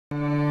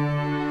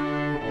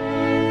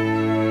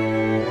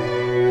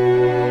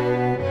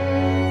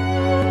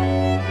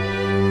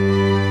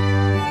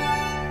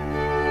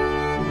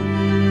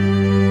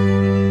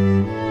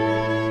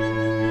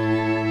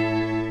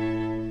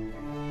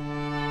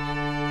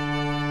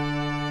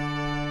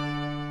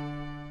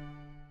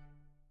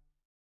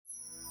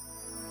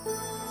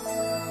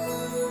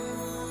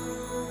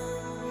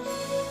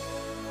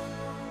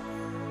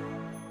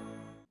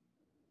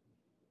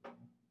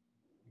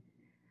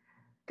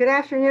Good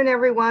afternoon,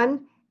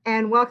 everyone,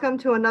 and welcome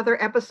to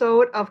another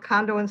episode of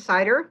Condo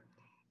Insider.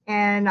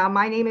 And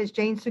my name is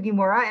Jane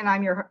Sugimura, and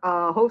I'm your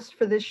host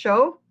for this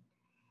show.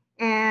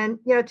 And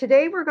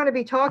today we're going to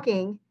be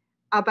talking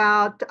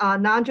about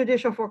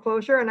non-judicial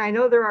foreclosure. And I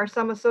know there are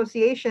some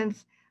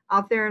associations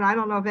out there, and I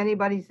don't know if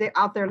anybody's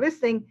out there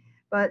listening,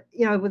 but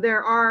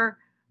there are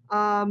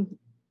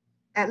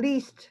at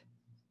least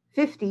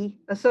 50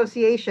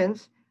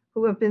 associations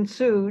who have been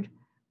sued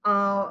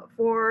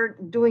for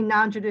doing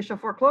non-judicial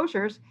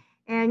foreclosures.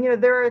 And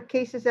there are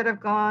cases that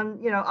have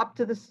gone up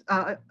to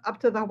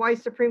the Hawaii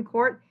Supreme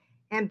Court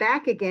and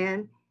back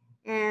again.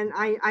 And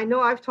I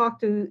know I've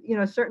talked to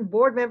certain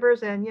board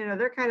members, and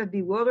they're kind of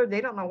bewildered.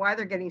 They don't know why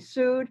they're getting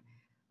sued.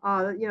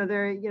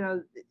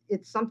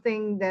 It's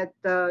something that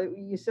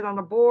you sit on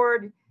a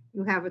board,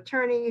 you have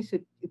attorneys who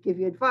give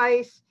you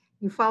advice,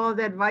 you follow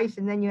the advice,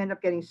 and then you end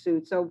up getting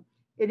sued. So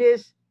it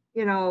is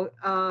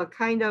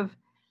kind of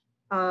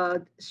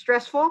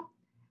stressful.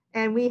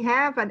 And we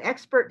have an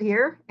expert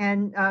here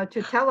and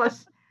to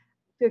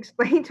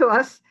explain to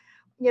us,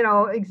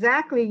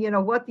 exactly,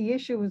 what the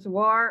issues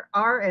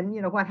are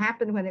and, what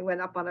happened when it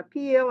went up on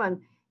appeal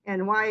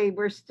and why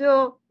we're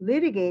still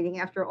litigating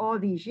after all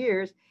these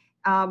years.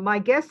 My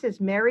guest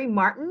is Mary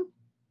Martin.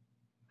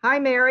 Hi,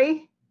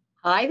 Mary.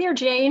 Hi there,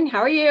 Jane. How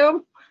are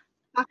you?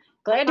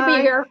 Glad to be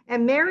here.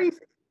 And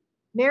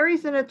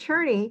Mary's an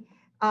attorney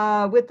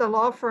with the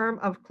law firm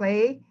of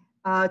Clay,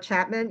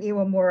 Chapman,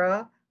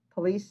 Iwamura,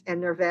 Police,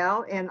 and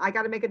Nerval. And I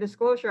got to make a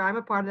disclosure, I'm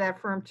a part of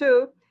that firm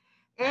too.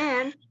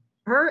 And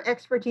her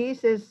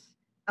expertise is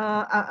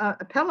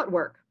appellate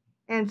work.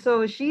 And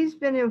so she's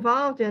been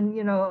involved in,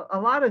 a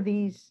lot of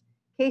these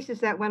cases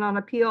that went on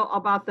appeal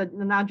about the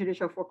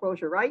non-judicial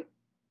foreclosure, right?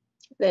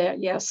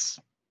 Yes,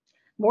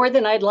 more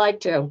than I'd like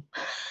to.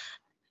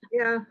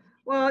 Yeah,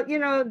 well,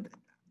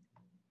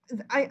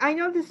 I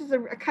know this is a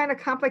kind of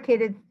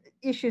complicated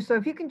issue. So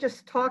if you can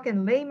just talk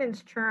in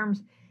layman's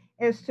terms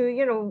as to,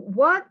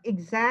 what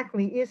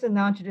exactly is a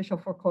non-judicial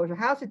foreclosure?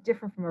 How is it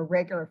different from a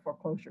regular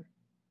foreclosure?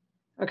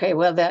 Okay,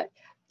 well,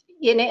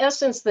 in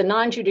essence, the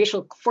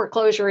non-judicial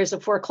foreclosure is a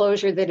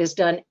foreclosure that is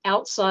done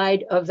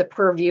outside of the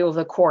purview of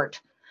the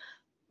court.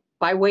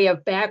 By way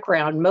of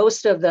background,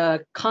 most of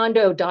the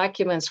condo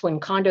documents, when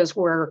condos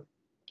were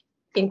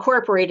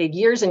incorporated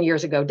years and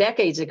years ago,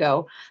 decades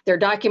ago, their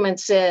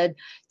documents said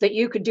that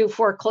you could do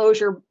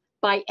foreclosure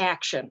by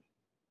action.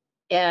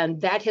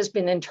 And that has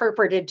been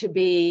interpreted to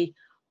be,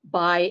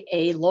 by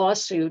a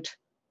lawsuit,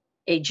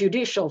 a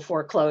judicial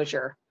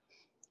foreclosure.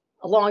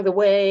 Along the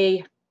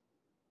way,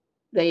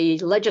 the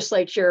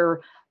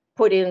legislature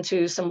put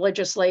into some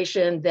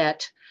legislation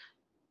that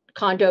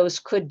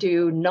condos could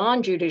do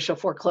non-judicial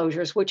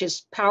foreclosures, which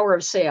is power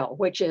of sale,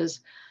 which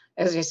is,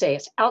 as I say,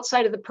 it's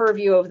outside of the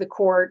purview of the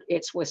court.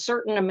 It's with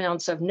certain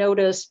amounts of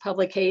notice,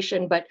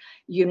 publication, but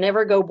you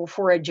never go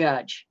before a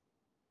judge.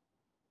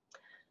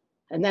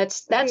 And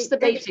that's the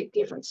basic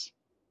difference.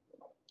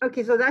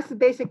 Okay, so that's the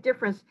basic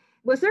difference.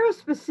 Was there a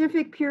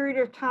specific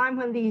period of time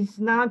when these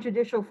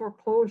non-judicial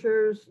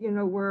foreclosures,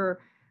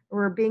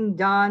 were being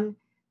done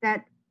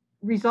that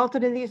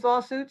resulted in these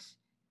lawsuits?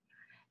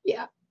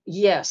 Yeah.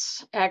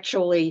 Yes,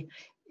 actually,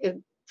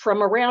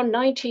 from around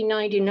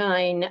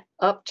 1999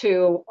 up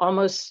to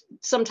almost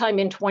sometime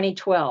in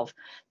 2012,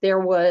 there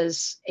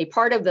was a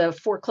part of the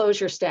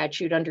foreclosure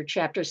statute under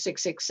Chapter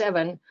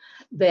 667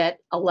 that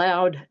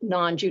allowed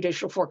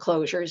non-judicial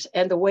foreclosures.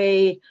 And the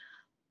way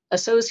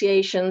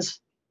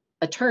associations,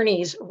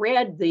 attorneys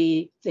read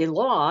the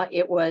law,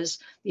 it was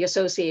the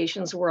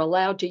associations were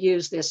allowed to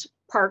use this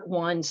Part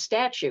 1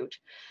 statute.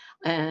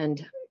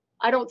 And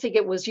I don't think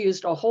it was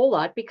used a whole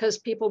lot because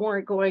people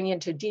weren't going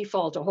into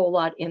default a whole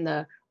lot in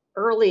the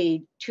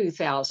early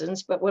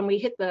 2000s. But when we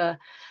hit the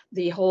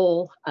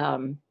whole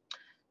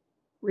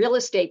real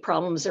estate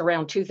problems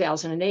around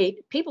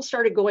 2008, people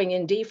started going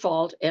in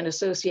default, and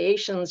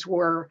associations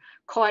were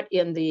caught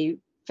in the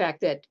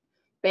fact that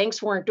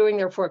banks weren't doing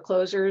their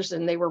foreclosures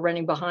and they were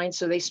running behind.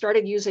 So they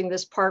started using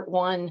this Part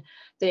 1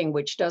 thing,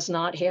 which does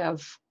not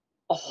have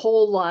a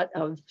whole lot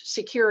of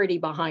security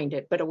behind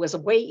it, but it was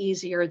way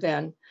easier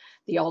than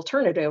the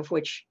alternative,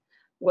 which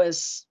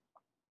was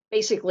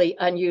basically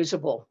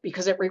unusable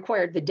because it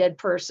required the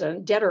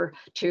debtor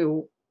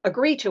to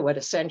agree to it,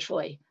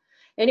 essentially.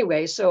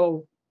 Anyway,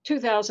 so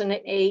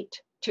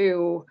 2008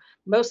 to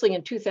mostly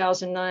in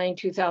 2009,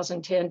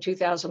 2010,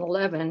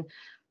 2011,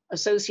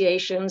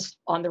 associations,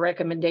 on the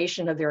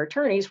recommendation of their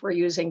attorneys, were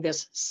using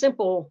this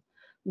simple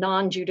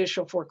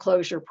non-judicial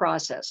foreclosure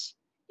process.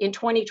 In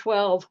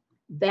 2012,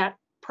 that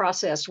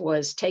process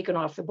was taken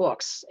off the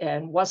books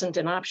and wasn't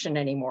an option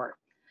anymore.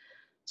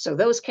 So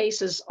those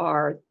cases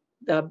are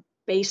the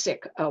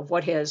basic of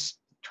what has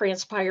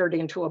transpired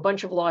into a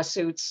bunch of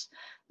lawsuits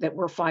that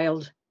were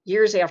filed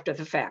years after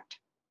the fact.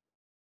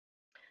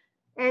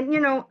 And,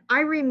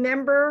 I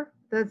remember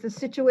the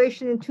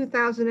situation in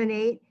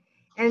 2008,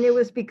 and it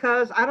was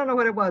because, I don't know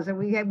what it was, and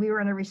we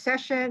were in a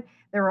recession.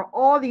 There were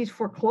all these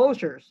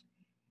foreclosures,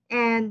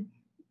 and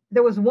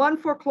there was one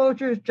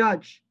foreclosure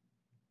judge,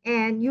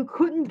 and you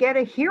couldn't get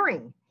a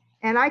hearing.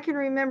 And I can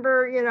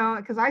remember,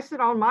 because I sit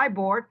on my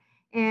board,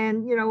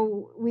 and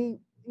when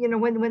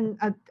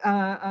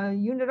a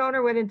unit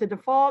owner went into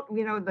default,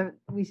 we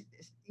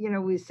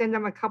send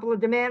them a couple of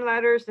demand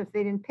letters. If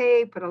they didn't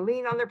pay, put a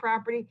lien on their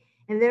property,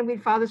 and then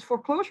we'd file this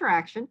foreclosure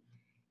action.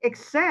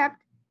 Except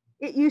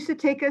it used to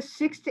take us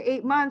 6 to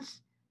 8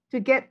 months to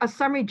get a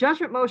summary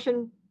judgment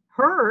motion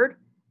heard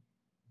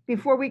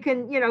before we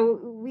could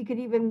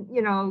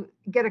even,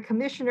 get a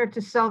commissioner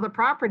to sell the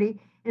property.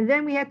 And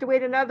then we had to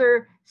wait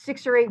another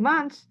 6 or 8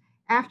 months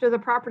after the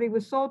property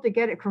was sold to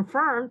get it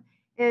confirmed.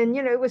 And,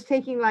 it was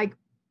taking like,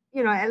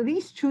 at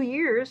least 2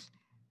 years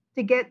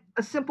to get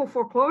a simple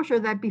foreclosure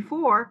that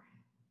before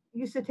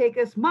used to take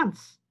us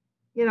months,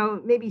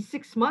 maybe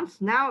 6 months.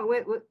 Now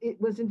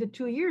it was into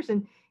 2 years.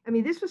 And I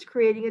mean, this was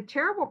creating a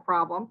terrible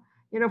problem,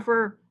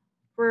 for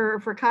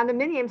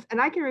condominiums.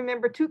 And I can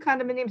remember 2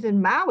 condominiums in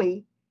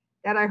Maui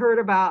that I heard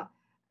about.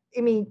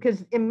 I mean,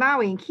 because in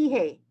Maui and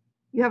Kihei,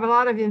 you have a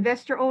lot of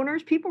investor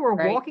owners. People were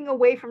Right. walking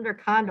away from their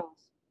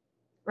condos,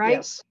 right?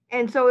 Yes.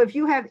 And so if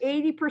you have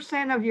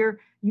 80% of your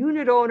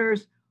unit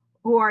owners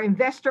who are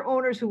investor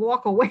owners who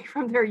walk away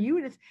from their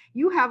units,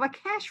 you have a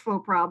cash flow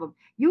problem.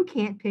 You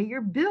can't pay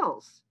your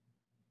bills,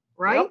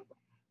 right?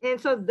 Yep.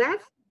 And so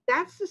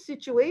that's the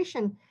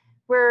situation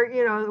where,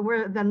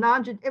 where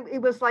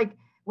it was like,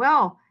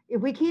 well,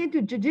 if we can't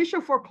do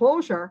judicial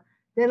foreclosure,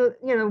 then,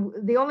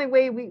 the only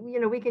way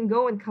we can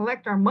go and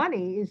collect our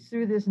money is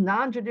through this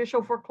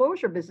non-judicial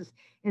foreclosure business.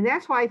 And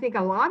that's why I think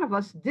a lot of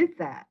us did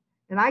that.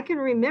 And I can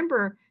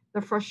remember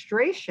the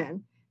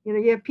frustration.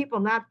 You have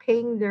people not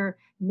paying their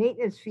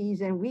maintenance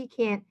fees, and we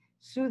can't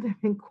sue them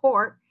in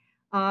court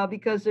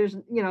because there's,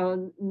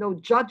 no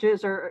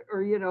judges or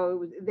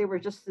they were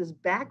just this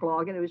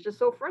backlog, and it was just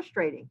so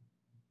frustrating.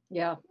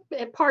 Yeah,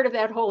 and part of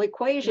that whole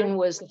equation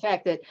was the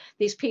fact that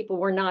these people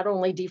were not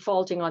only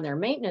defaulting on their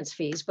maintenance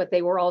fees, but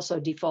they were also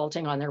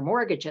defaulting on their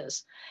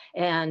mortgages.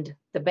 And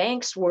the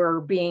banks were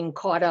being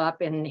caught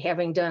up in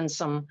having done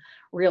some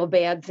real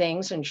bad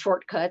things and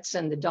shortcuts,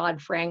 and the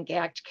Dodd-Frank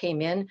Act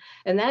came in,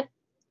 and that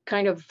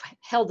kind of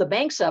held the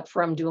banks up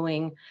from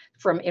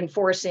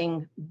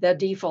enforcing the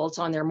defaults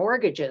on their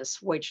mortgages,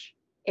 which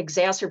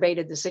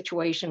exacerbated the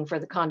situation for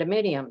the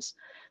condominiums.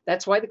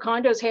 That's why the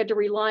condos had to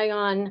rely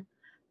on,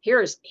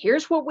 here's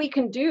what we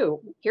can do.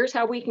 Here's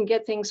how we can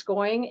get things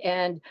going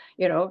and,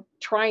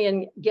 try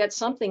and get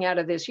something out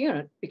of this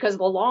unit, because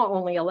the law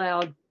only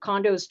allowed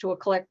condos to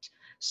collect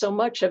so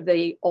much of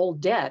the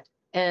old debt.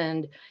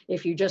 And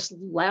if you just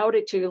allowed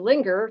it to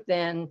linger,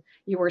 then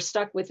you were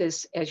stuck with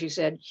this, as you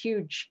said,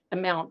 huge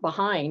amount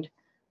behind.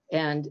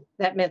 And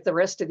that meant the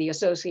rest of the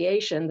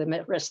association,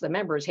 the rest of the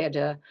members had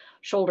to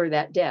shoulder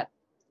that debt.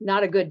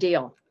 Not a good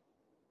deal.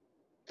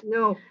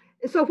 No.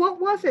 So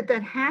what was it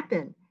that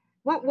happened?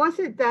 What was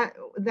it that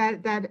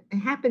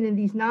happened in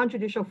these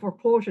non-judicial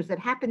foreclosures that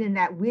happened in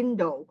that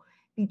window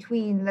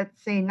between,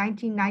 let's say,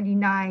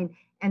 1999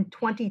 and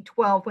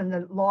 2012, when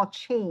the law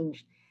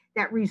changed,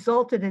 that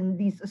resulted in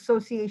these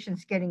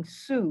associations getting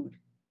sued?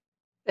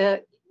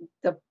 The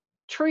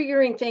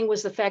triggering thing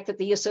was the fact that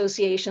the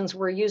associations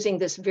were using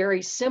this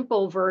very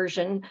simple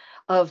version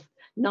of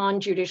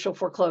non-judicial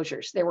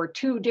foreclosures. There were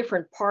 2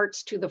 different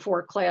parts to the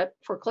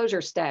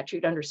foreclosure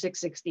statute under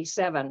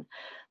 667.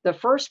 The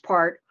first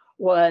part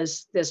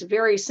was this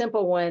very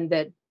simple one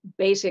that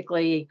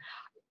basically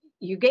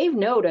you gave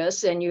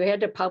notice and you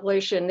had to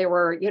publish, and there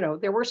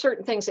were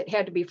certain things that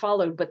had to be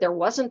followed, but there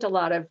wasn't a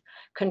lot of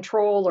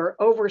control or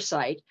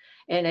oversight.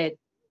 And it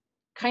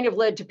kind of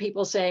led to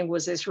people saying,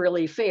 was this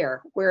really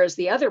fair? Whereas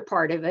the other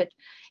part of it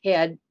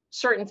had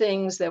certain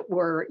things that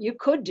you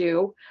could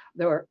do,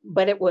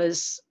 but it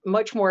was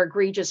much more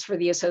egregious for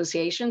the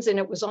associations. And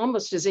it was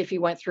almost as if you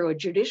went through a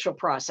judicial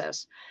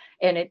process,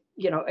 and it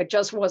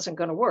just wasn't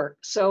going to work.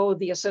 So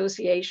the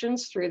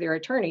associations, through their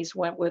attorneys,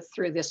 went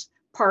through this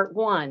part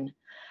 1.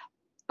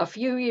 A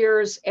few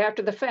years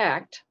after the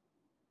fact,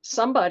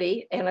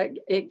 somebody, and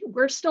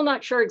we're still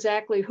not sure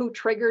exactly who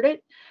triggered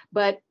it,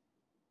 but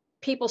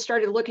people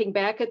started looking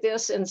back at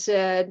this and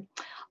said,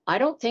 I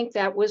don't think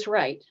that was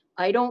right.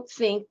 I don't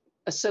think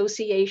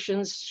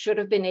associations should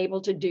have been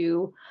able to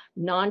do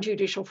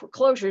non-judicial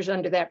foreclosures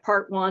under that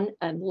part 1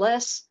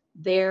 unless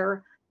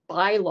their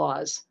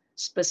bylaws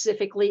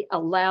specifically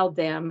allowed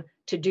them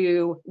to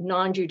do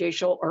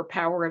non-judicial or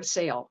power of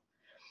sale.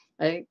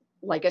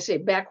 Like I say,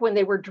 back when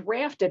they were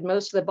drafted,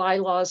 most of the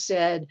bylaws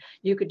said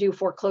you could do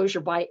foreclosure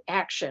by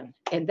action.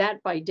 And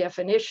that by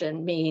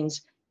definition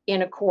means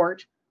in a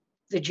court,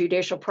 the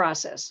judicial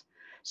process.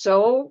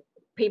 So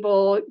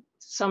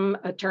some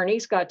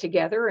attorneys got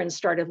together and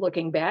started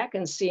looking back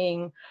and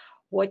seeing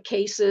what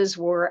cases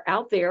were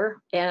out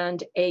there.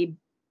 And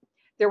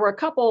there were a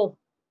couple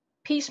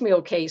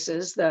piecemeal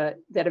cases that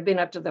have been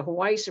up to the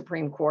Hawaii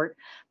Supreme Court,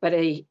 but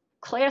a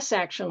class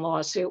action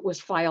lawsuit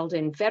was filed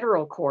in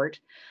federal court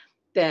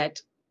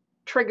that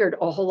triggered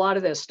a whole lot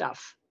of this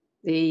stuff.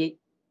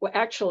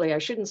 Actually, I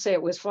shouldn't say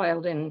it was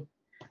filed in,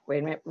 wait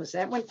a minute, was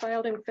that one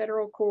filed in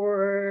federal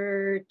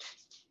court?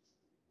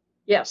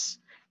 Yes,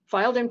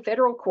 filed in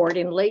federal court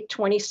in late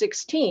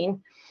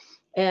 2016.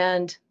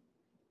 And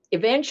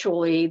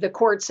eventually the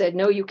court said,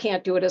 no, you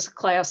can't do it as a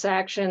class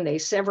action. They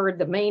severed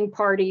the main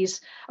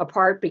parties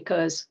apart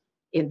because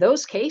in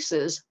those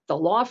cases, the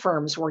law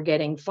firms were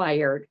getting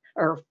fired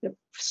or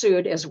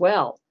sued as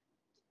well.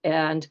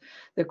 And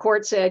the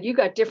court said, you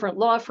got different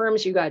law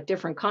firms, you got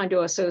different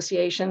condo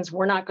associations,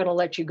 we're not going to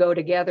let you go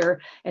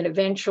together, and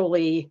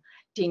eventually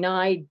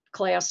denied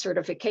class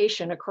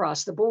certification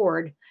across the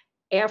board,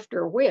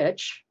 after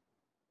which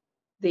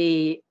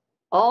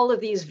all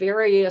of these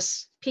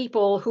various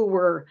people who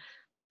were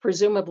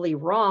presumably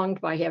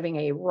wronged by having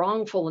a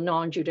wrongful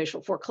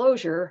non-judicial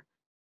foreclosure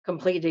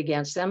completed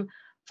against them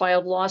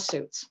filed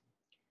lawsuits.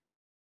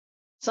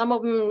 Some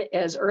of them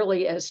as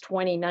early as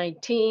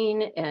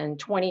 2019 and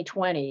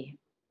 2020,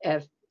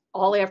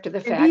 all after the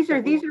fact.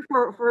 And these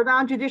are for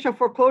non-judicial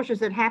foreclosures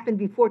that happened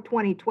before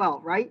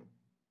 2012, right?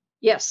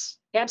 Yes,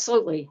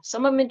 absolutely.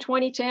 Some of them in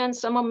 2010,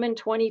 some of them in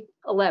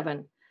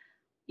 2011.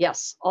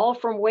 Yes, all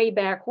from way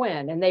back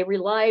when. And they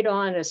relied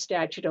on a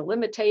statute of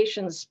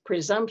limitations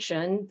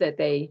presumption that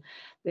they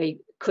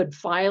could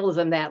file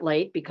them that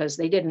late because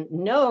they didn't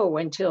know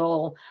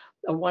until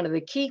one of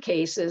the key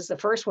cases, the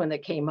first one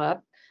that came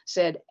up,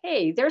 said,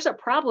 hey, there's a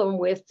problem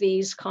with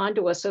these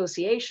condo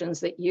associations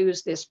that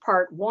use this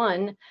Part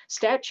 1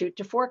 statute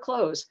to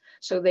foreclose.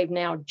 So they've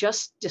now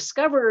just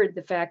discovered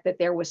the fact that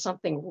there was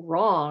something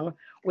wrong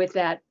with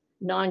that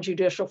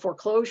non-judicial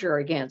foreclosure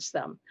against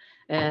them.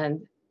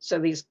 And so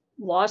these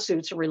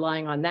lawsuits are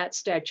relying on that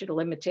statute of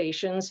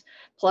limitations,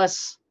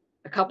 plus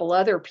a couple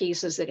other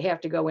pieces that have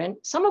to go in,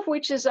 some of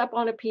which is up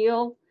on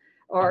appeal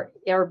or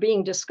are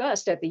being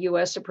discussed at the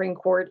US Supreme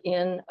Court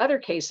in other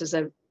cases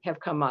that have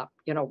come up.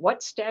 You know,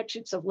 what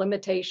statutes of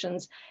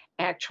limitations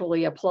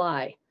actually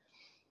apply?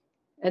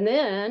 And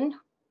then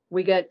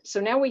so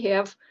now we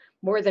have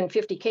more than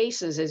 50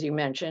 cases, as you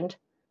mentioned,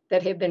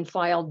 that have been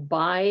filed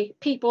by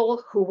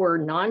people who were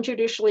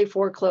non-judicially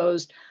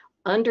foreclosed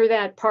under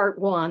that Part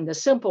 1, the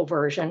simple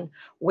version,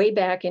 way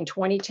back in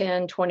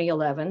 2010,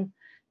 2011.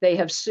 They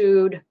have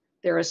sued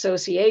their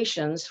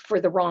associations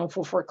for the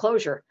wrongful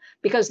foreclosure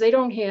because they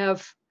don't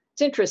have,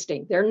 it's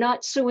interesting, they're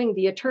not suing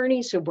the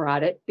attorneys who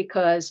brought it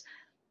because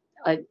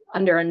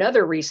under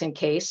another recent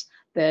case,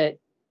 that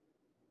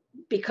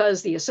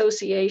because the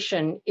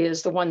association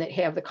is the one that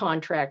have the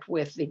contract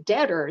with the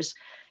debtors,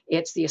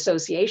 it's the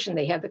association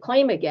they have the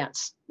claim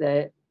against.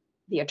 The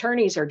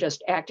attorneys are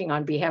just acting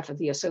on behalf of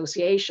the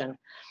association.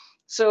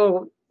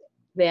 So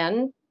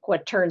then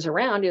what turns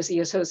around is the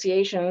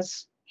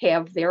associations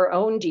have their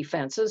own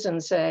defenses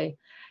and say,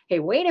 hey,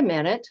 wait a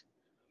minute,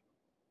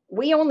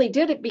 we only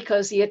did it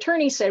because the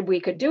attorney said we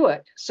could do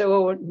it.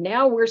 So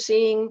now we're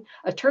seeing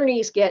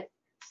attorneys get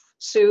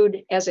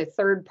sued as a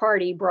third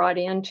party brought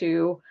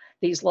into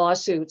these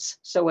lawsuits.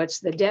 So it's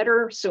the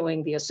debtor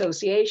suing the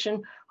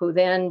association, who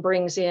then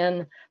brings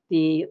in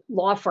the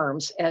law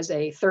firms as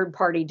a third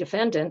party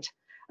defendant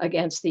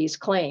against these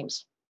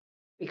claims.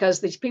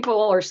 Because these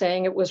people are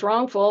saying it was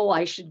wrongful,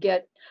 I should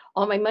get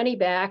all my money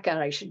back and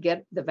I should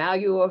get the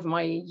value of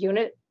my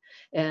unit.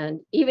 And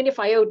even if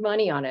I owed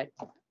money on it,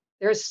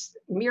 there's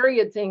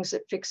myriad things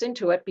that fix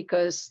into it,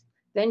 because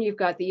then you've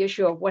got the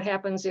issue of what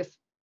happens if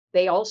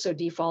they also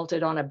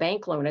defaulted on a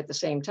bank loan at the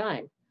same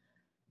time.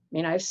 I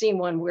mean, I've seen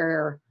one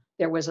where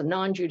there was a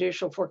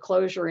non-judicial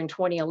foreclosure in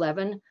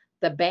 2011.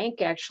 The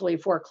bank actually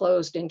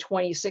foreclosed in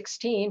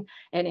 2016.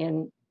 And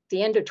in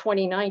the end of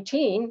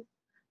 2019,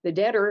 the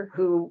debtor,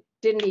 who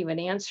didn't even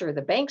answer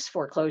the bank's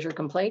foreclosure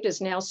complaint,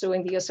 is now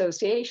suing the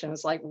association.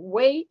 It's like,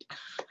 wait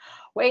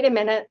a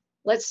minute,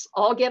 let's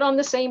all get on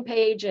the same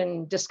page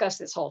and discuss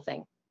this whole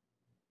thing.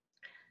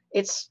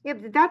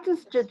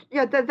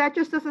 That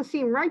just doesn't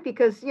seem right,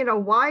 because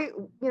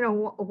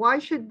why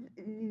should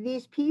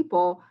these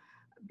people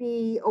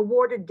be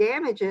awarded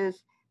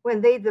damages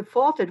when they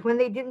defaulted, when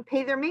they didn't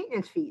pay their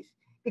maintenance fees?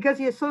 Because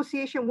the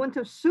association wouldn't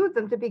have sued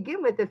them to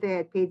begin with if they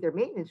had paid their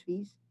maintenance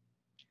fees.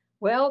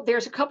 Well,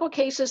 there's a couple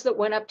cases that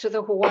went up to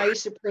the Hawaii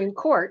Supreme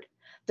Court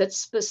that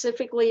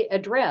specifically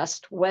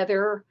addressed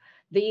whether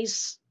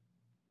these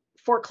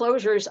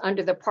foreclosures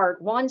under the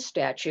Part 1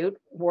 statute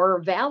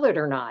were valid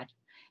or not.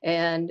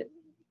 And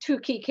two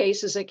key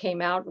cases that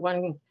came out,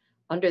 one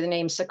under the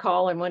name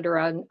Sakal and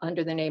one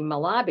under the name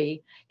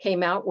Malabi,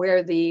 came out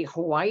where the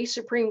Hawaii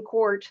Supreme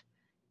Court,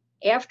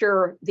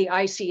 after the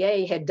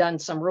ICA had done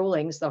some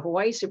rulings, the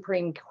Hawaii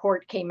Supreme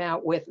Court came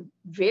out with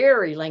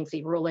very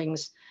lengthy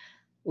rulings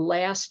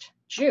last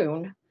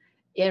June,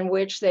 in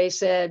which they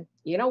said,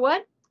 you know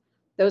what,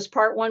 those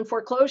Part 1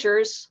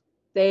 foreclosures,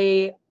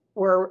 they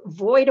were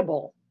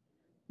voidable,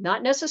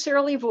 not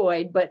necessarily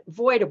void, but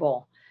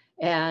voidable.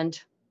 And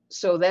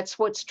so that's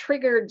what's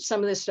triggered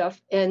some of this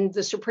stuff. And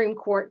the Supreme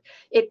Court,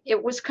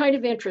 it was kind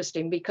of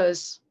interesting,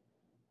 because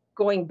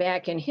going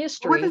back in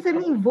history. What does it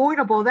mean,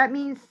 voidable? That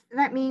means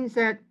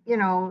that,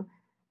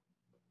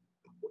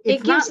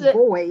 it's not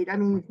void. I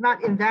mean, it's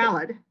not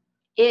invalid.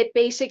 It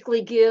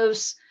basically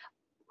gives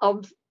a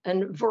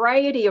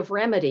variety of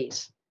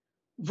remedies.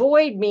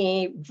 Void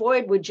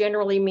would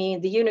generally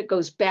mean the unit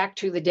goes back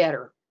to the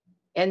debtor,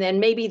 and then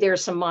maybe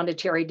there's some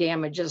monetary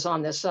damages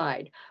on the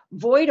side.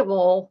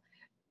 Voidable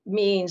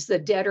means the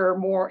debtor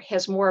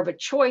has more of a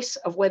choice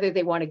of whether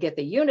they want to get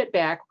the unit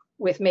back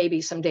with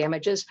maybe some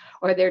damages,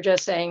 or they're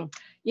just saying,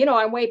 you know,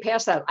 I'm way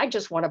past that. I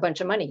just want a bunch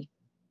of money.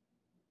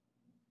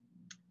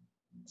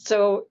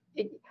 So,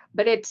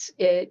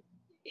 it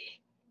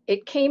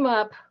came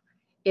up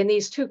in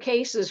these two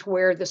cases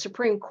where the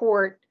Supreme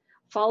Court,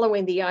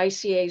 following the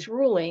ICA's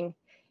ruling,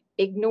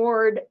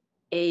 ignored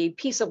a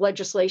piece of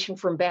legislation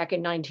from back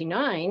in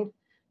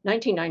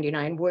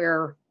 1999,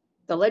 where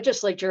the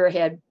legislature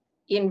had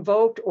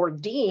invoked or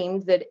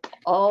deemed that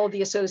all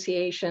the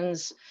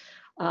association's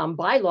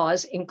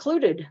bylaws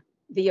included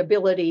the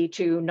ability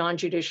to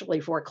non-judicially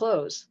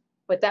foreclose.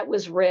 But that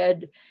was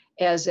read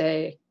as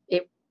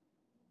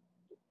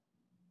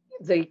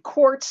the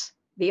courts,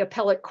 the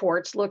appellate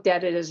courts looked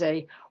at it as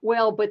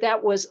but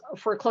that was a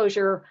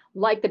foreclosure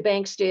like the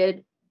banks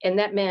did. And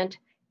that meant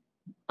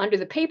under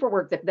the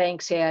paperwork that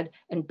banks had,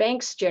 and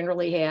banks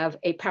generally have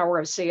a power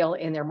of sale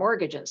in their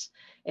mortgages.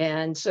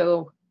 And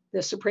so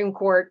the Supreme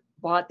Court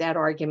bought that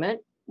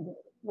argument.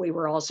 We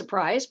were all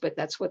surprised, but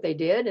that's what they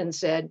did, and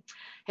said,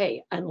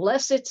 hey,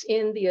 unless it's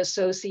in the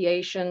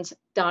association's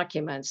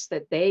documents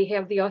that they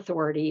have the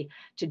authority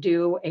to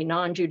do a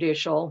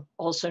non-judicial,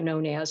 also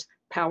known as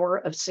power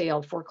of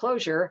sale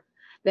foreclosure,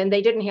 then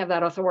they didn't have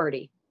that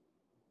authority.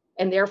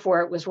 And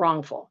therefore it was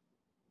wrongful.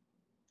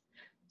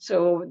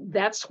 So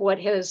that's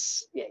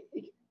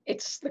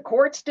it's the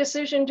court's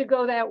decision to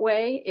go that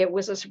way. It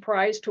was a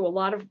surprise to a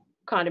lot of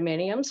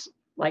condominiums,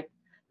 like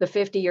the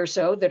 50 or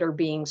so that are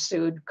being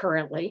sued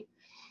currently.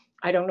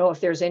 I don't know if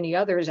there's any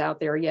others out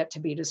there yet to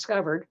be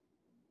discovered,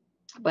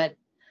 but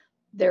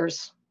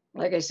there's,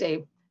 like I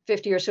say,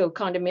 50 or so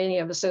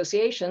condominium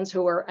associations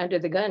who are under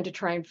the gun to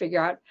try and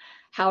figure out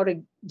how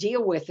to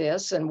deal with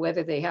this, and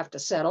whether they have to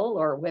settle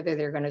or whether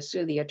they're going to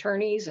sue the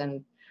attorneys,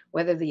 and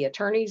whether the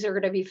attorneys are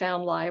going to be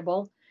found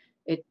liable.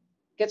 It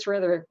gets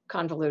rather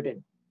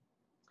convoluted.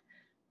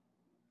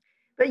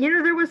 But you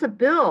know, there was a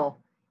bill.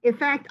 In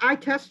fact, I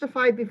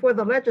testified before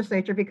the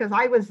legislature because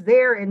I was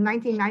there in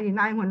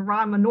 1999 when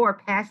Ron Menor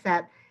passed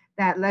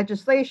that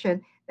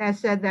legislation that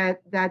said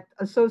that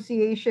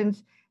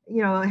associations,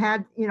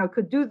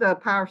 could do the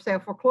power of sale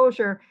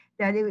foreclosure,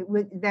 that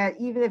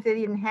even if they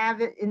didn't have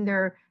it in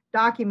their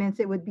documents,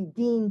 it would be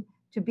deemed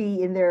to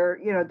be in their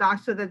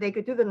docs, so that they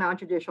could do the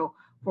non-judicial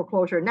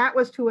foreclosure. And that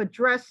was to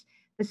address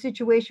the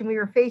situation we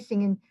were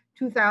facing in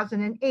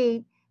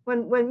 2008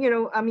 when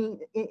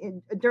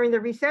during the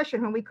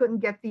recession, when we couldn't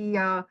get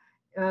the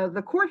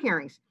court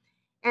hearings.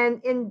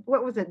 And in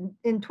what was it,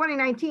 in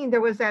 2019 there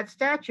was that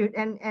statute,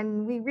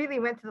 and we really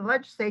went to the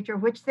legislature,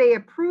 which they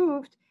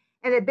approved,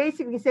 and it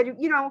basically said,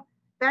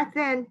 back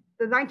then,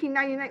 the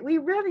 1999, we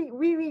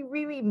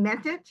really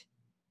meant it.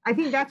 I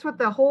think that's what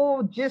the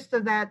whole gist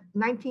of that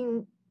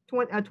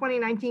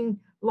 2019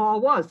 law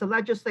was. The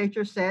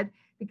legislature said,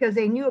 because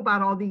they knew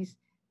about all these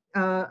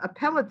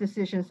appellate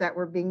decisions that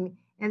were being,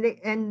 and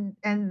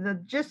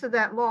the gist of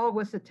that law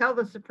was to tell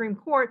the Supreme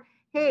Court,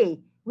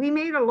 hey, we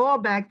made a law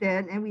back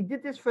then, and we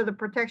did this for the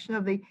protection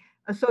of the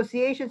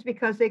associations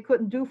because they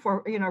couldn't do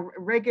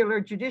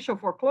regular judicial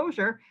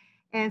foreclosure,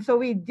 and so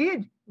we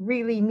did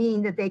really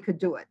mean that they could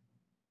do it.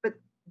 But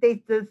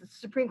the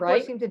Supreme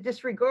Court seemed to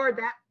disregard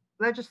that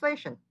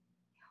legislation.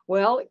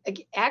 Well,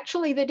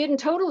 actually, they didn't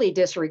totally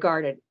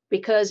disregard it,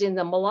 because in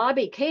the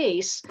Malabi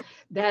case,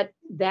 that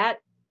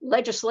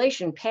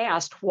legislation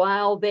passed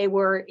while they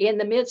were in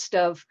the midst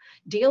of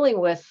dealing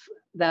with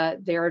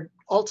their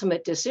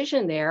ultimate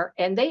decision there,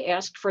 and they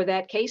asked for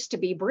that case to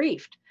be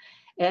briefed,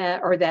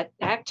 or that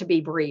act to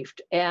be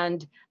briefed,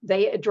 and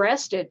they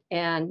addressed it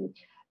and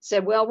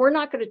said, well, we're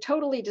not going to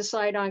totally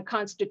decide on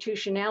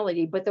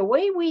constitutionality, but the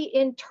way we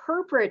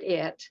interpret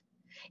it,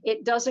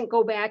 it doesn't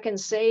go back and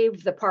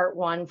save the Part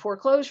 1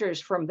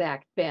 foreclosures from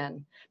back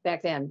then.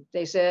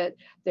 They said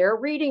their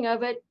reading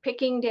of it,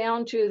 picking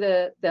down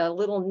to the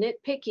little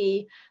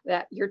nitpicky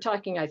that you're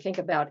talking, I think,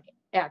 about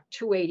Act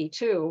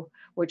 282,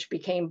 which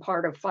became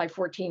part of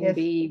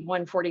 514B,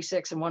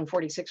 146 and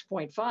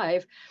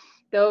 146.5.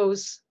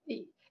 Those,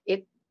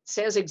 it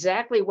says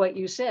exactly what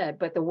you said,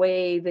 but the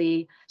way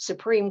the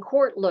Supreme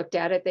Court looked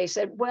at it, they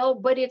said, well,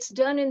 but it's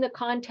done in the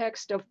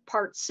context of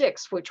Part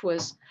 6, which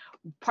was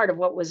part of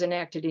what was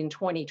enacted in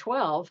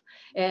 2012.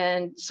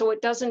 And so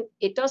it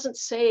doesn't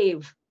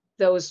save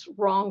those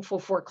wrongful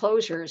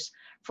foreclosures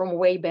from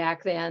way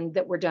back then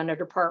that were done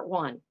under Part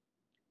 1.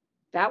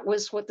 That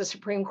was what the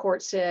Supreme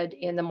Court said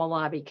in the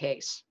Malabi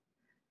case.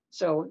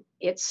 So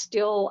it's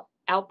still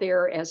out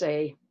there as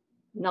a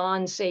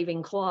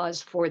non-saving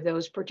clause for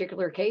those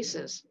particular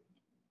cases.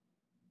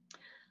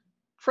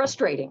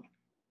 Frustrating.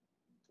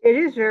 It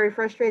is very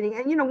frustrating.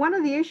 And one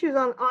of the issues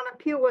on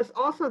appeal was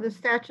also the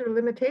statute of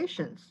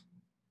limitations.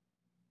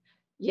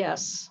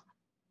 Yes,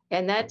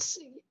 and that's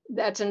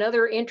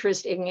another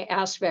interesting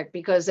aspect,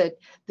 because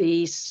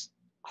the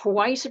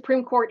Hawaii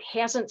Supreme Court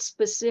hasn't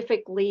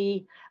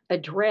specifically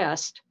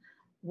addressed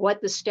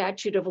what the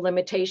statute of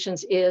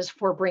limitations is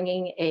for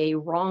bringing a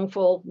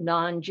wrongful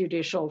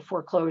non-judicial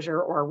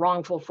foreclosure or a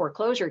wrongful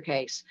foreclosure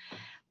case.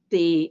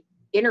 The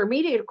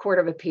Intermediate Court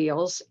of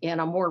Appeals, in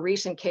a more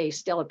recent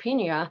case, Della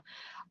Pena,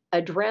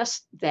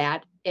 addressed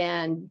that,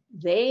 and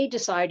they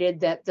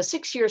decided that the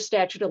 6-year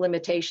statute of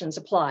limitations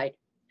applied.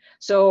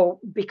 So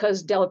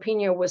because Della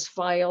Pena was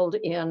filed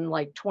in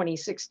like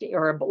 2016,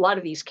 or a lot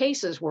of these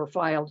cases were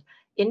filed,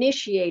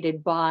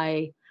 initiated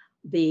by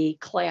the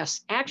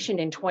class action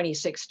in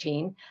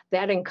 2016,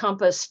 that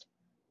encompassed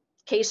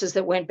cases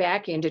that went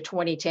back into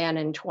 2010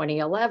 and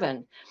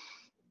 2011.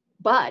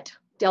 But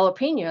Della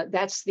Pena,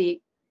 that's the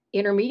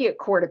intermediate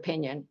court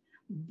opinion,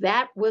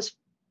 that was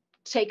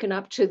taken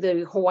up to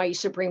the Hawaii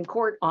Supreme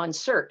Court on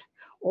cert.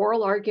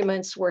 Oral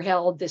arguments were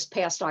held this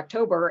past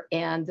October,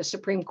 and the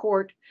Supreme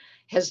Court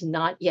has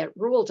not yet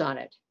ruled on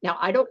it. Now,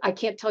 I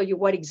can't tell you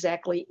what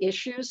exactly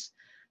issues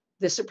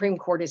the Supreme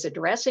Court is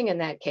addressing in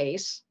that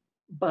case,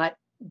 but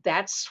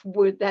that's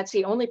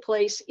the only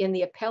place in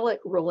the appellate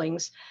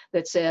rulings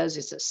that says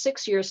it's a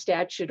 6-year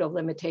statute of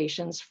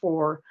limitations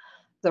for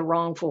the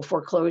wrongful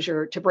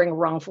foreclosure, to bring a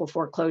wrongful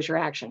foreclosure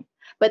action.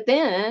 But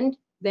then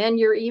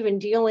you're even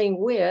dealing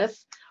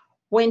with,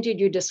 when did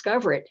you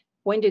discover it?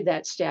 When did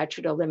that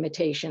statute of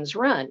limitations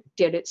run?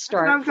 Did it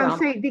start That's what I was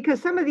going to say,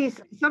 because some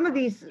of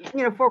these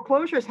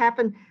foreclosures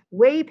happen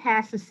way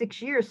past the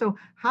 6 years. So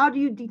how do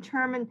you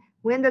determine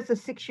when does the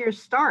 6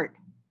 years start?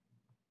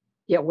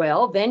 Yeah,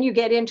 well, then you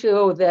get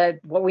into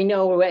what we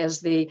know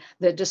as the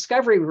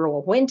discovery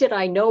rule. When did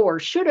I know or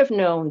should have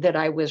known that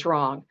I was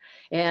wrong?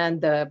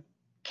 And the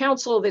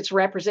counsel that's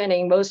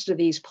representing most of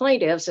these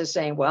plaintiffs is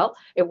saying, well,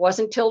 it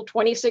wasn't till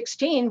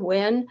 2016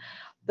 when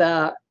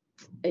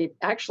it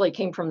actually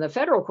came from the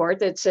federal court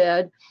that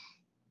said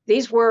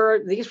these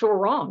were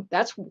wrong.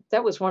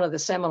 That was one of the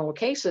seminal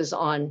cases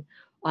on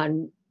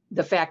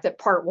the fact that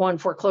Part 1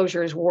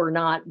 foreclosures were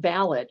not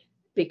valid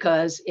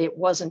because it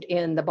wasn't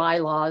in the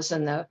bylaws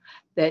and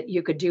that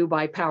you could do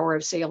by power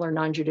of sale or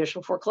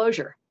non-judicial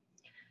foreclosure.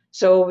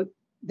 So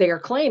their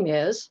claim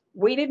is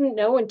we didn't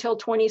know until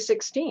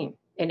 2016.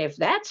 And if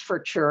that's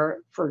for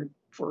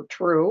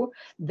true,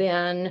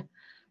 then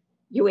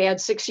you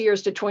add 6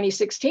 years to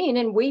 2016,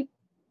 and we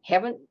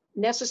haven't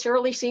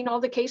necessarily seen all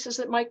the cases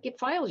that might get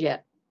filed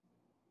yet.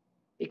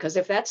 Because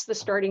if that's the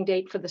starting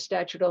date for the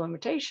statute of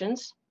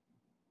limitations,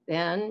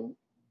 then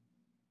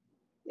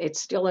it's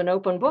still an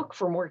open book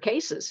for more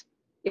cases,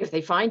 if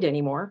they find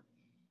any more.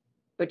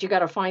 But you got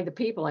to find the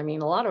people. I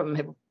mean, a lot of them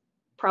have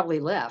probably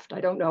left. I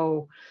don't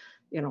know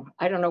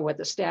what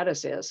the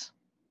status is.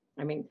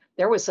 I mean,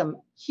 there was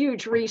some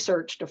huge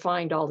research to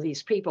find all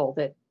these people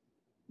that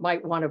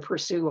might want to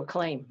pursue a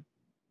claim.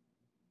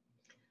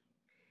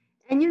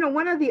 And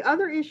one of the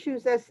other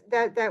issues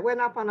that went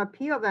up on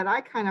appeal that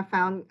I kind of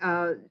found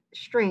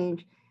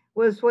strange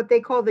was what they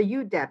call the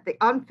UDEP, the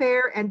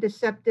unfair and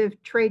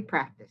deceptive trade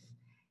practice.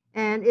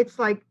 And it's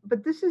like,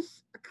 but this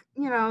is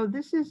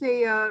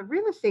a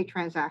real estate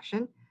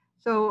transaction.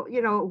 So,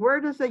 where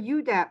does a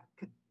UDEP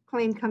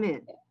claim come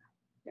in?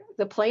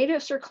 The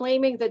plaintiffs are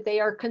claiming that they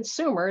are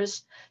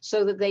consumers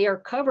so that they are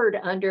covered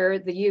under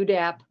the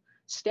UDAP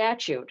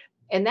statute.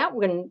 And that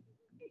one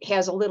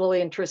has a little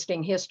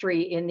interesting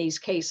history in these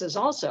cases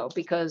also,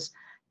 because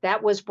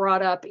that was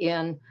brought up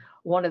in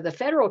one of the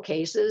federal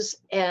cases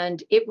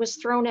and it was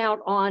thrown out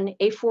on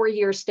a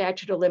 4-year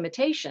statute of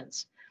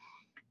limitations.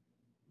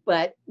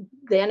 But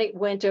then it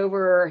went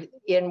over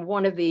in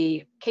one of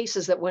the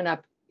cases that went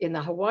up in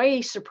the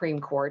Hawaii Supreme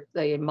Court,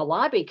 the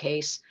Malabi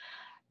case.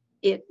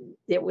 It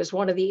was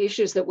one of the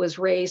issues that was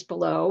raised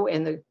below,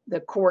 and the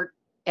court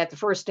at the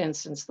first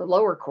instance, the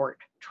lower court,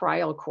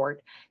 trial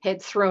court,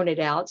 had thrown it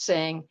out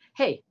saying,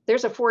 hey,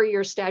 there's a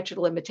 4-year statute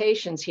of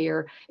limitations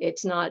here.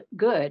 It's not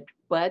good.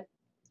 But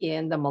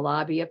in the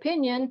Malabi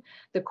opinion,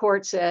 the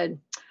court said,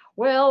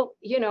 well,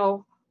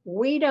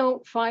 we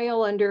don't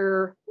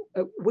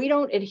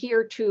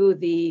adhere to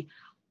the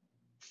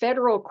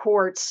federal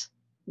court's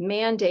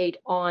mandate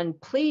on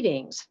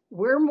pleadings.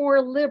 We're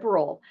more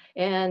liberal,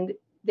 and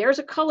there's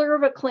a color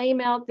of a claim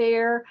out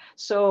there.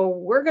 So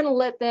we're going to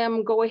let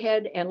them go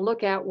ahead and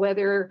look at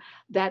whether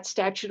that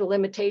statute of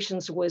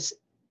limitations was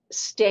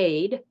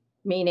stayed,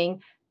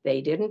 meaning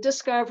they didn't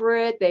discover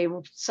it. They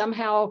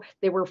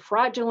were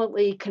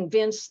fraudulently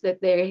convinced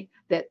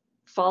that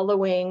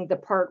following the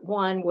Part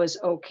 1 was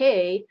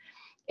okay.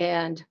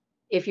 And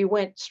if you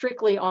went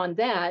strictly on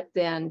that,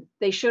 then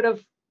they should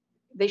have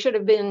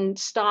been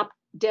stopped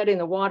dead in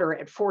the water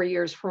at 4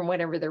 years from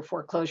whenever their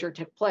foreclosure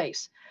took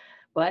place.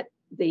 But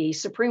the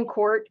Supreme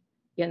Court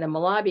in the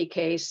Malabi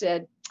case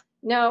said,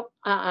 no,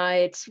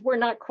 we're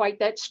not quite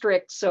that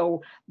strict.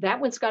 So that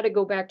one's got to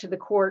go back to the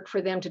court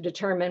for them to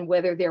determine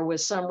whether there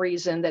was some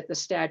reason that the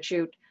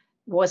statute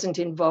wasn't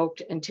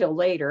invoked until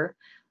later.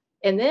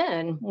 And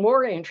then,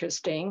 more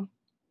interesting,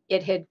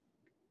 it had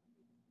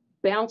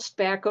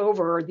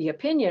the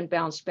opinion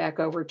bounced back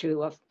over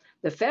to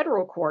the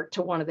federal court,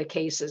 to one of the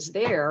cases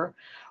there,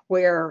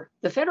 where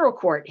the federal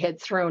court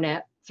had thrown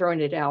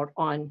it out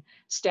on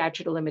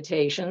statute of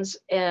limitations.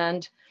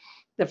 And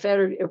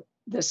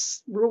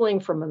this ruling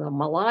from the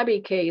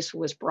Malabi case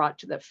was brought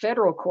to the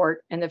federal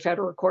court, and the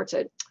federal court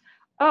said,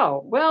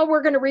 oh, well,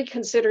 we're going to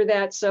reconsider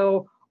that.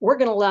 So we're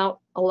going to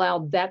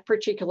allow that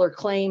particular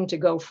claim to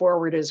go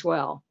forward as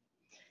well.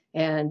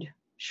 And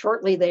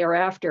shortly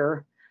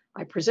thereafter,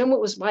 I presume it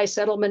was by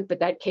settlement, but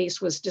that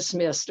case was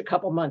dismissed a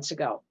couple months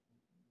ago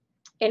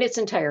in its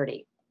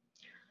entirety.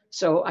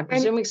 So I'm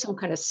presuming some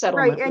kind of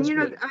settlement. Right, and was you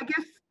know, reached.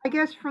 I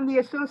guess from the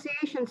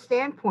association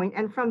standpoint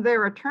and from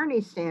their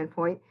attorney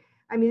standpoint,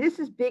 I mean, this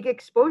is big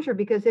exposure,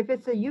 because if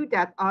it's a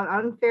UDAT on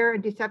unfair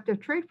and deceptive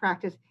trade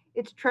practice,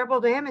 it's treble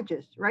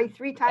damages, right?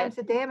 3 times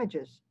the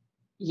damages.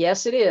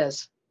 Yes, it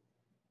is.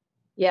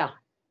 Yeah,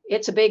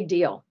 it's a big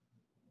deal.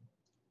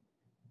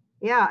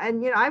 Yeah,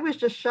 and you know, I was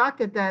just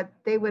shocked at that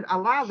they would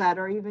allow that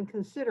or even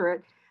consider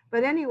it.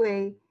 But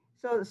anyway,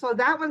 so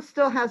that one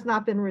still has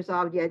not been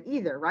resolved yet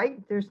either, right?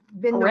 There's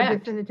been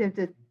Correct. no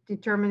definitive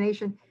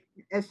determination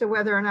as to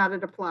whether or not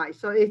it applies.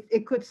 So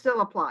it could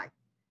still apply.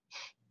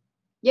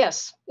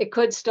 Yes, it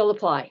could still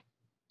apply.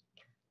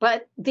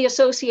 But the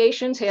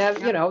associations have,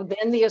 Yep. you know,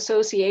 then the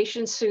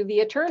associations sue the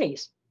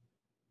attorneys.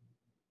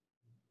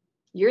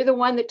 You're the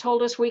one that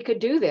told us we could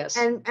do this.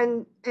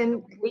 And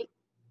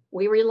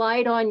we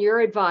relied on your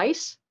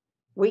advice.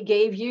 We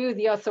gave you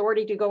the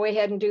authority to go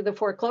ahead and do the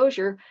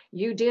foreclosure.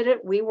 You did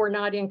it. We were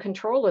not in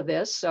control of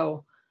this.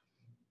 So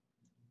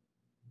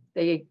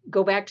they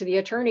go back to the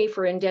attorney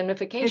for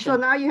indemnification.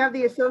 And so now you have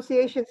the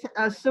associations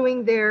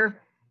suing their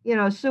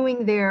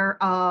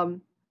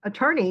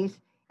attorneys,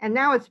 and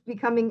now it's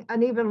becoming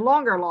an even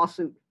longer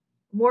lawsuit,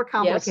 more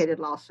complicated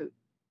lawsuit.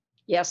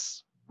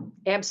 Yes,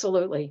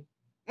 absolutely.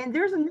 And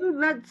there's a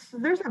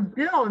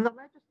bill in the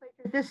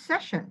legislature this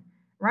session,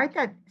 right,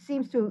 that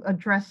seems to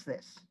address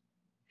this.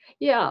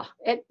 Yeah,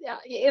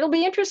 it'll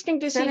be interesting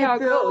to see how it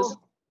goes.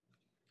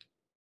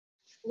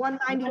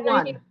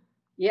 191.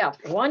 Yeah,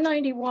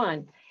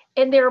 191.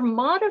 And they're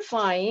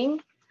modifying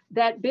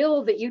that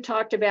bill that you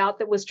talked about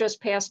that was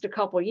just passed a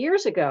couple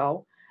years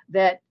ago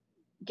that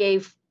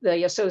gave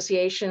the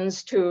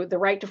associations to the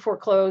right to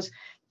foreclose.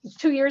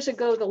 2 years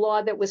ago, the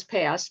law that was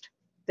passed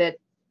that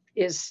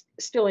is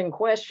still in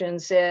question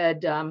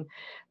said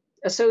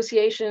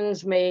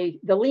associations the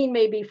lien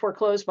may be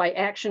foreclosed by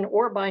action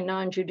or by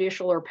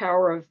non-judicial or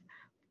power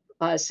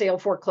of sale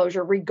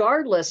foreclosure,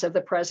 regardless of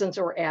the presence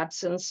or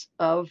absence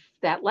of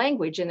that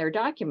language in their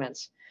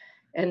documents.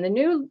 And the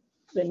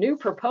new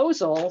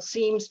proposal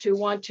seems to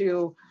want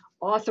to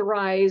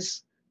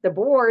authorize the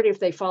board, if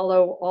they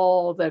follow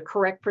all the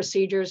correct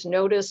procedures,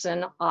 notice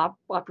and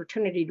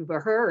opportunity to be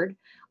heard,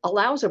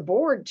 allows a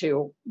board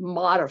to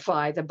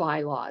modify the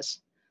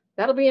bylaws.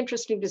 That'll be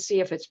interesting to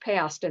see if it's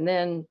passed, and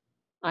then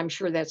I'm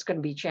sure that's going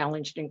to be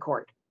challenged in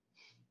court.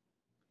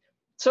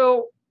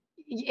 So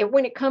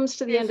when it comes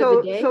to the end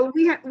of the day. So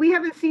we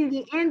haven't seen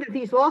the end of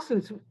these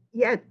lawsuits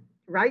yet,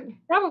 right?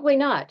 Probably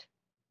not.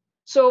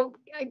 So,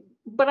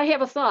 but I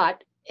have a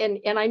thought, and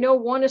I know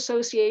one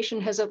association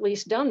has at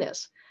least done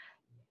this.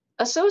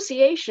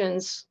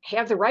 Associations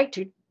have the right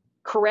to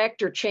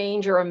correct or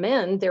change or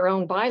amend their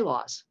own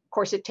bylaws. Of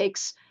course, it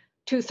takes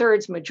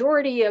 2/3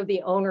 majority of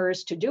the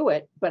owners to do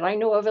it, but I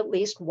know of at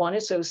least one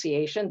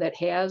association that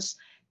has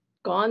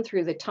gone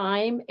through the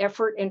time,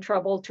 effort, and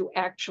trouble to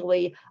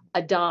actually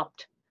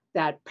adopt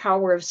that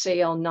power of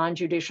sale,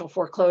 non-judicial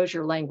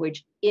foreclosure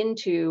language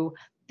into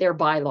their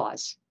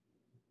bylaws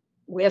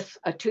with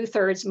a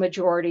 2/3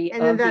 majority.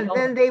 And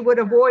then they would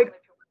avoid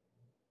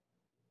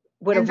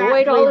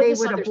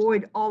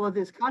all of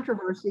this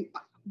controversy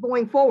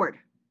going forward.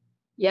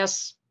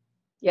 Yes,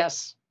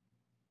 yes.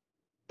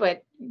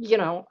 But, you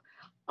know,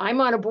 I'm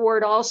on a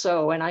board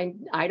also, and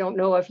I don't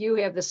know if you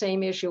have the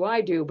same issue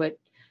I do, but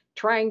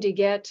trying to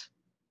get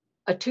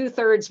a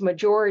 2/3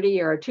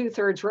 majority or a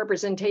 2/3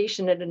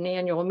 representation at an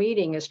annual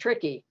meeting is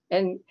tricky.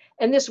 And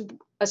this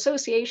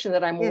association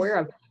that I'm aware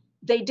of,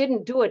 they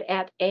didn't do it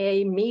at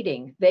a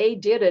meeting. They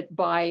did it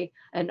by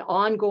an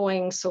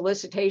ongoing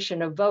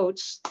solicitation of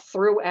votes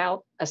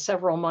throughout a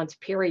several month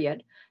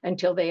period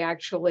until they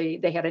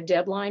had a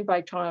deadline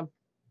by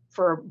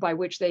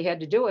which they had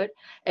to do it,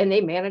 and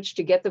they managed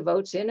to get the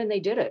votes in, and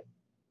they did it.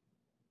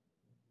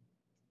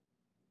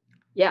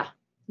 Yeah,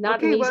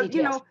 not an easy task.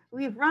 You know,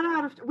 we've run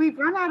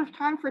out of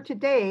time for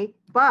today,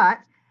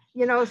 but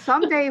you know,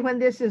 someday when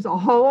this is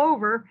all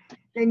over,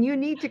 then you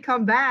need to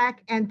come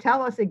back and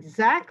tell us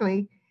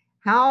exactly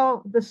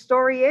how the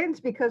story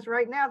ends, because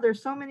right now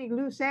there's so many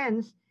loose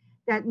ends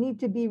that need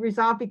to be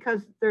resolved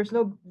because there's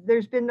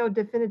been no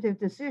definitive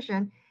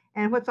decision.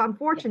 And what's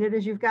unfortunate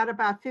is you've got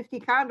about 50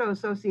 condo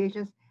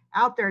associations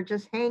out there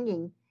just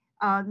hanging,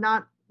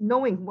 not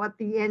knowing what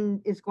the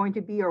end is going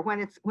to be or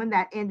when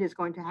that end is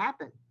going to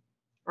happen.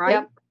 Right?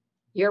 Yep,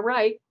 you're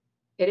right.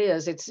 It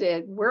is.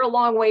 We're a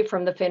long way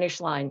from the finish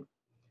line.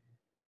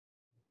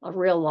 A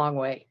real long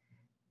way.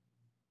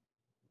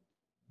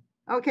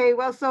 Okay,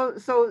 well, so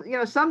you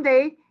know,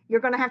 someday you're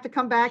going to have to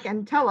come back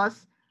and tell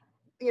us,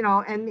 you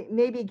know, and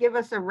maybe give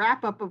us a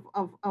wrap up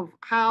of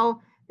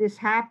how this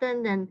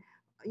happened, and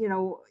you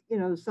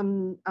know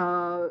some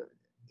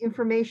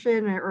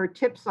information or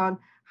tips on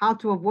how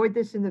to avoid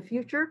this in the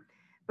future.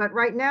 But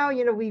right now,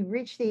 you know, we've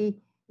reached the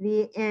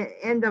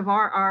end of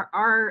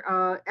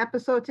our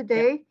episode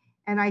today.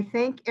 And I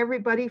thank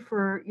everybody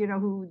for,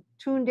 who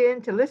tuned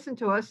in to listen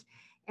to us.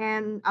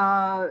 And,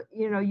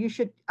 you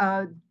should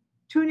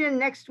tune in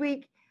next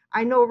week.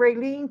 I know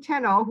Raylene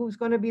Tenno, who's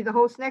going to be the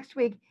host next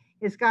week,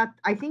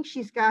 I think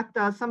she's got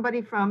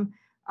somebody from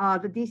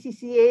the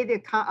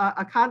DCCA,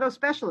 a condo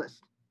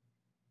specialist.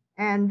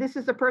 And this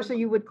is the person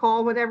you would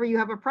call whenever you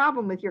have a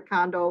problem with your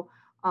condo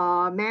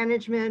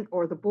management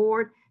or the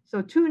board.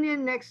 So tune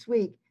in next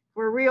week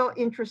for a real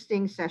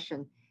interesting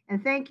session.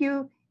 And thank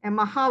you and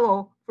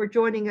mahalo for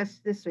joining us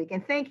this week.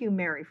 And thank you,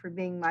 Mary, for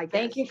being my guest.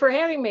 Thank you for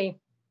having me.